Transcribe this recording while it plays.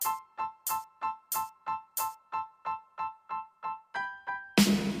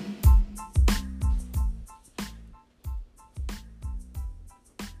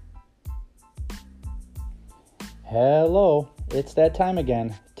Hello, it's that time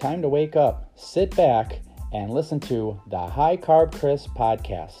again. Time to wake up, sit back, and listen to the High Carb Chris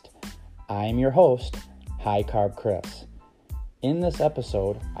podcast. I'm your host, High Carb Chris. In this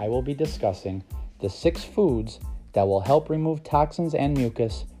episode, I will be discussing the 6 foods that will help remove toxins and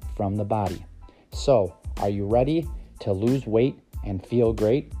mucus from the body. So, are you ready to lose weight and feel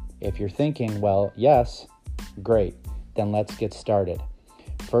great? If you're thinking, well, yes, great, then let's get started.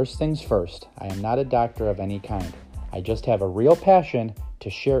 First things first, I am not a doctor of any kind. I just have a real passion to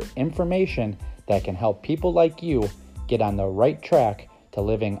share information that can help people like you get on the right track to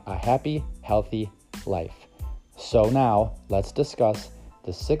living a happy, healthy life. So now, let's discuss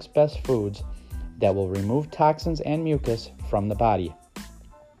the 6 best foods that will remove toxins and mucus from the body.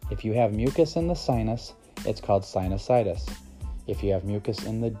 If you have mucus in the sinus, it's called sinusitis. If you have mucus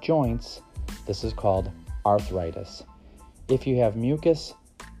in the joints, this is called arthritis. If you have mucus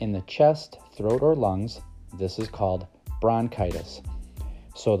in the chest, throat, or lungs, this is called bronchitis.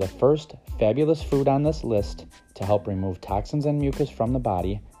 So the first fabulous food on this list to help remove toxins and mucus from the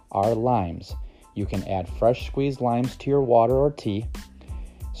body are limes. You can add fresh squeezed limes to your water or tea,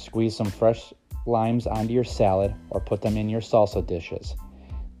 squeeze some fresh limes onto your salad, or put them in your salsa dishes.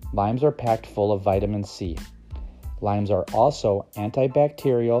 Limes are packed full of vitamin C. Limes are also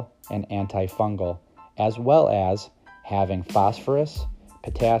antibacterial and antifungal, as well as having phosphorus,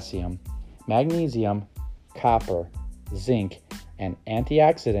 potassium, magnesium, copper, zinc, and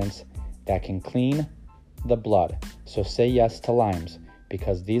antioxidants that can clean the blood. So say yes to limes,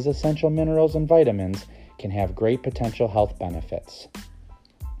 because these essential minerals and vitamins can have great potential health benefits.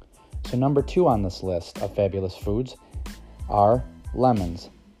 So number 2 on this list of fabulous foods are lemons.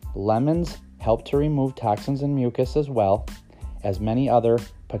 Lemons help to remove toxins and mucus as well as many other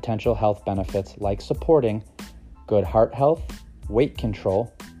potential health benefits, like supporting good heart health, weight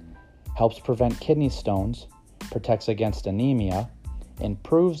control, helps prevent kidney stones, protects against anemia,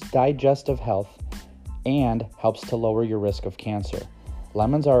 improves digestive health, and helps to lower your risk of cancer.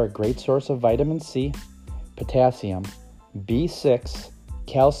 Lemons are a great source of vitamin C, potassium, B6,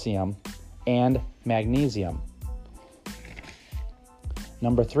 calcium, and magnesium.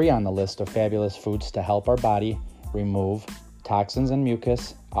 Number 3 on the list of fabulous foods to help our body remove toxins and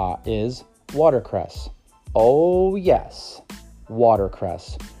mucus is watercress. Oh yes,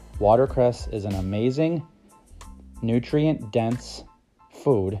 watercress. Watercress is an amazing, nutrient-dense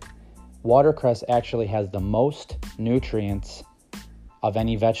food. Watercress actually has the most nutrients of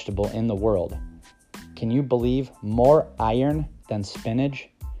any vegetable in the world. Can you believe more iron than spinach,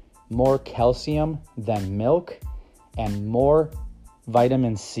 more calcium than milk, and more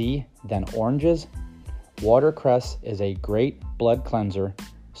vitamin C than oranges? Watercress is a great blood cleanser,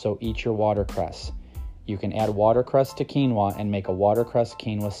 so eat your watercress. You can add watercress to quinoa and make a watercress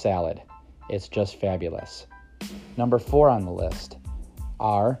quinoa salad. It's just fabulous. Number 4 on the list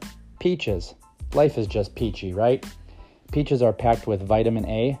are peaches. Life is just peachy, right? Peaches are packed with vitamin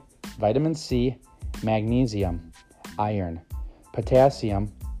A, vitamin C, magnesium, iron,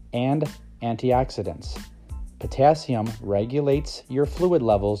 potassium, and antioxidants. Potassium regulates your fluid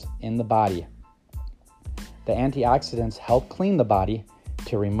levels in the body. The antioxidants help clean the body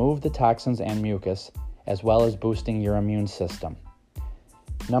to remove the toxins and mucus, as well as boosting your immune system.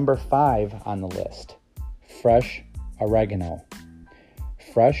 Number 5 on the list, fresh oregano.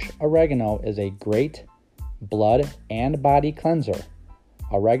 Fresh oregano is a great blood and body cleanser.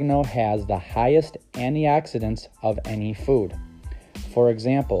 Oregano has the highest antioxidants of any food. For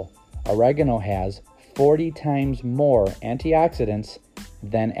example, oregano has 40 times more antioxidants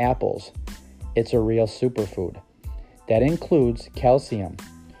than apples. It's a real superfood. That includes calcium,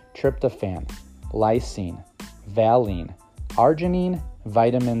 tryptophan, lysine, valine, arginine,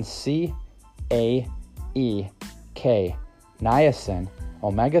 vitamin C, A, E, K, niacin,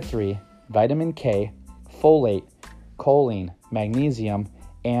 omega-3, vitamin K, folate, choline, magnesium,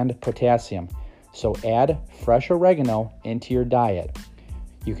 and potassium. So add fresh oregano into your diet.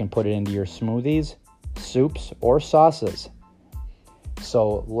 You can put it into your smoothies, soups, or sauces.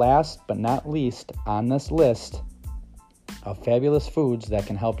 So last but not least on this list of fabulous foods that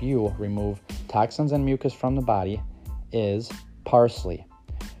can help you remove toxins and mucus from the body is parsley.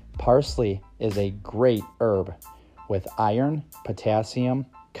 Parsley is a great herb with iron, potassium,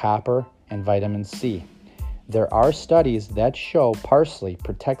 copper, and vitamin C. There are studies that show parsley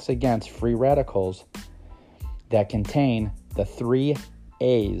protects against free radicals that contain the 3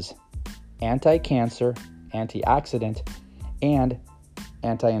 A's: anti-cancer, antioxidant, and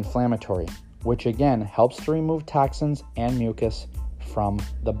anti-inflammatory, which again helps to remove toxins and mucus from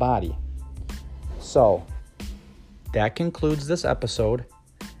the body. So, that concludes this episode,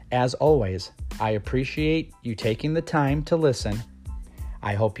 As always, I appreciate you taking the time to listen.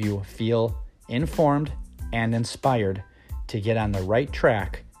 I hope you feel informed and inspired to get on the right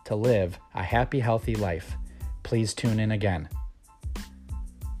track to live a happy, healthy life. Please tune in again.